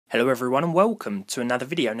Hello everyone and welcome to another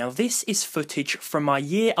video. Now this is footage from my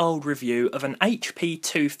year-old review of an HP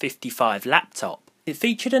 255 laptop. It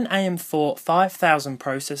featured an AM4 5000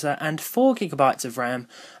 processor and 4GB of RAM,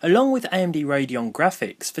 along with AMD Radeon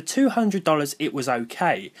graphics. For $200 it was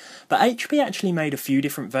okay, but HP actually made a few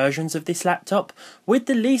different versions of this laptop, with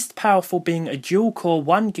the least powerful being a dual-core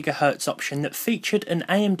 1GHz option that featured an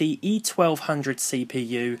AMD E1200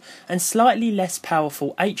 CPU and slightly less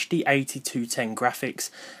powerful HD 8210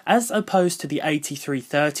 graphics, as opposed to the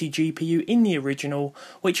 8330 GPU in the original,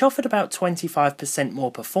 which offered about 25%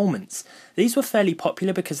 more performance. These were fairly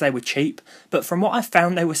popular because they were cheap, but from what I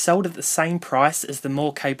found they were sold at the same price as the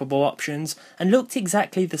more capable options and looked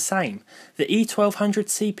exactly the same. The E1200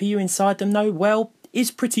 CPU inside them though, well,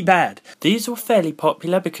 is pretty bad. These were fairly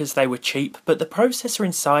popular because they were cheap, but the processor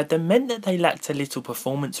inside them meant that they lacked a little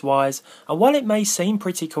performance wise, and while it may seem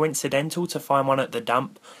pretty coincidental to find one at the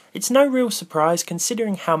dump, it's no real surprise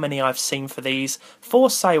considering how many I've seen for these for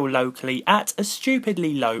sale locally at a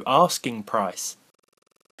stupidly low asking price.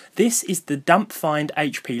 This is the Dump Find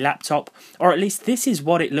HP laptop, or at least this is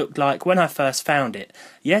what it looked like when I first found it.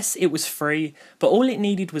 Yes, it was free, but all it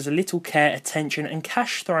needed was a little care, attention and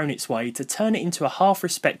cash thrown its way to turn it into a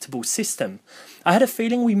half-respectable system. I had a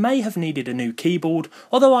feeling we may have needed a new keyboard,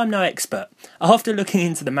 although I'm no expert. After looking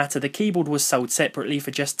into the matter, the keyboard was sold separately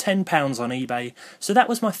for just £10 on eBay, so that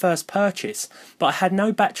was my first purchase, but I had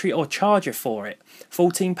no battery or charger for it.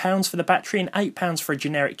 £14 for the battery and £8 for a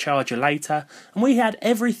generic charger later, and we had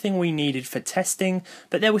everything we needed for testing,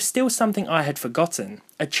 but there was still something I had forgotten.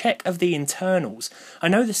 A check of the internals. I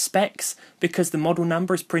know the specs because the model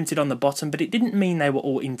number is printed on the bottom, but it didn't mean they were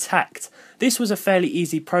all intact. This was a fairly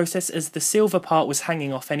easy process as the silver part was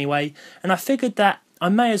hanging off anyway, and I figured that I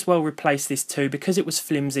may as well replace this too because it was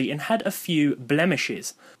flimsy and had a few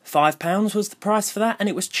blemishes. £5 was the price for that, and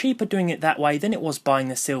it was cheaper doing it that way than it was buying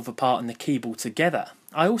the silver part and the keyboard together.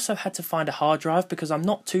 I also had to find a hard drive because I'm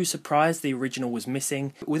not too surprised the original was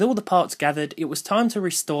missing. With all the parts gathered, it was time to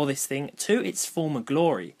restore this thing to its former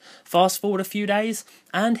glory. Fast forward a few days,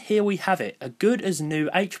 and here we have it, a good as new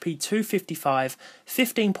HP 255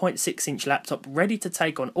 15.6-inch laptop ready to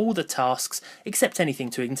take on all the tasks, except anything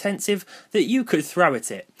too intensive, that you could throw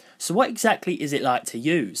at it. So what exactly is it like to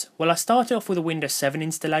use? Well, I started off with a Windows 7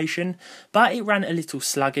 installation, but it ran a little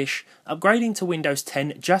sluggish, upgrading to Windows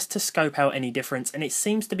 10 just to scope out any difference, and it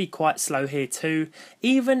seems to be quite slow here too,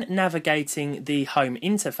 even navigating the home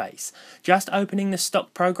interface. Just opening the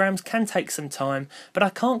stock programs can take some time, but I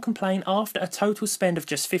can't complain after a total spend of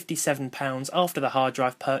just £57 after the hard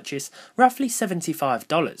drive purchase, roughly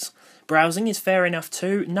 $75. Browsing is fair enough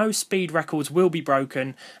too, no speed records will be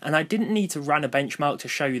broken, and I didn't need to run a benchmark to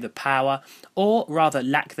show you the power, or rather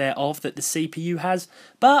lack thereof, that the CPU has,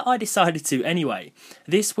 but I decided to anyway.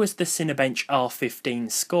 This was the Cinebench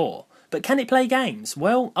R15 score. But can it play games?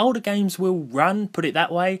 Well, older games will run, put it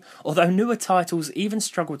that way, although newer titles even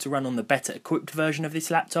struggle to run on the better equipped version of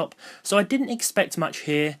this laptop, so I didn't expect much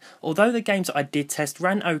here, although the games I did test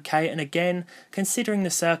ran okay, and again, considering the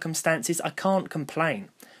circumstances, I can't complain.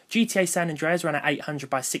 GTA San Andreas ran at 800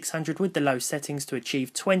 by 600 with the low settings to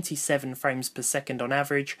achieve 27 frames per second on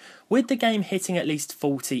average, with the game hitting at least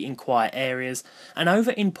 40 in quiet areas, and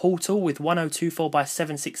over in Portal with 1024 by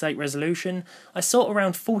 768 resolution, I saw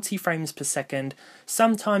around 40 frames per second,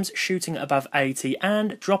 sometimes shooting above 80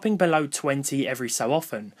 and dropping below 20 every so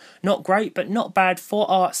often. Not great, but not bad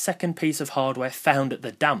for our second piece of hardware found at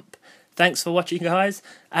the dump. Thanks for watching guys,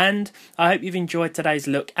 and I hope you've enjoyed today's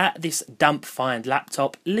look at this Dump Find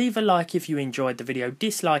laptop. Leave a like if you enjoyed the video,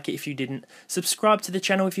 dislike it if you didn't, subscribe to the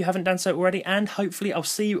channel if you haven't done so already, and hopefully I'll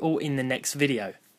see you all in the next video.